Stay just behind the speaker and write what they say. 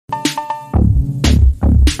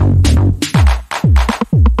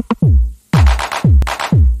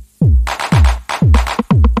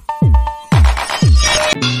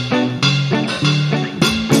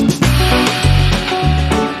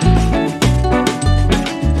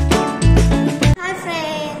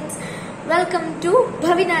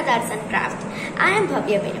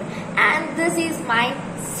Bhavya Menu, and this is my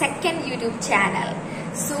second YouTube channel.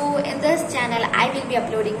 So in this channel I will be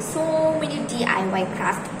uploading so many DIY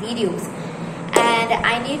craft videos, and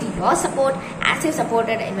I need your support as you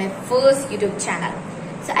supported in my first YouTube channel.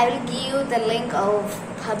 So I will give the link of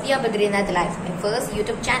Bhavya Badrinath Life, my first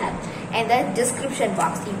YouTube channel, in the description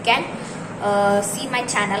box. You can see my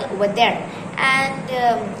channel over there. And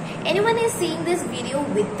anyone is seeing this video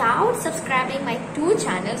without subscribing my two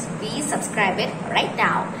channels, please subscribe it right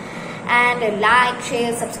now, and like,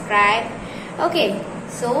 share, subscribe. Okay,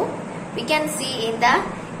 so we can see in the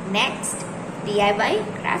next DIY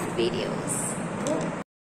craft videos.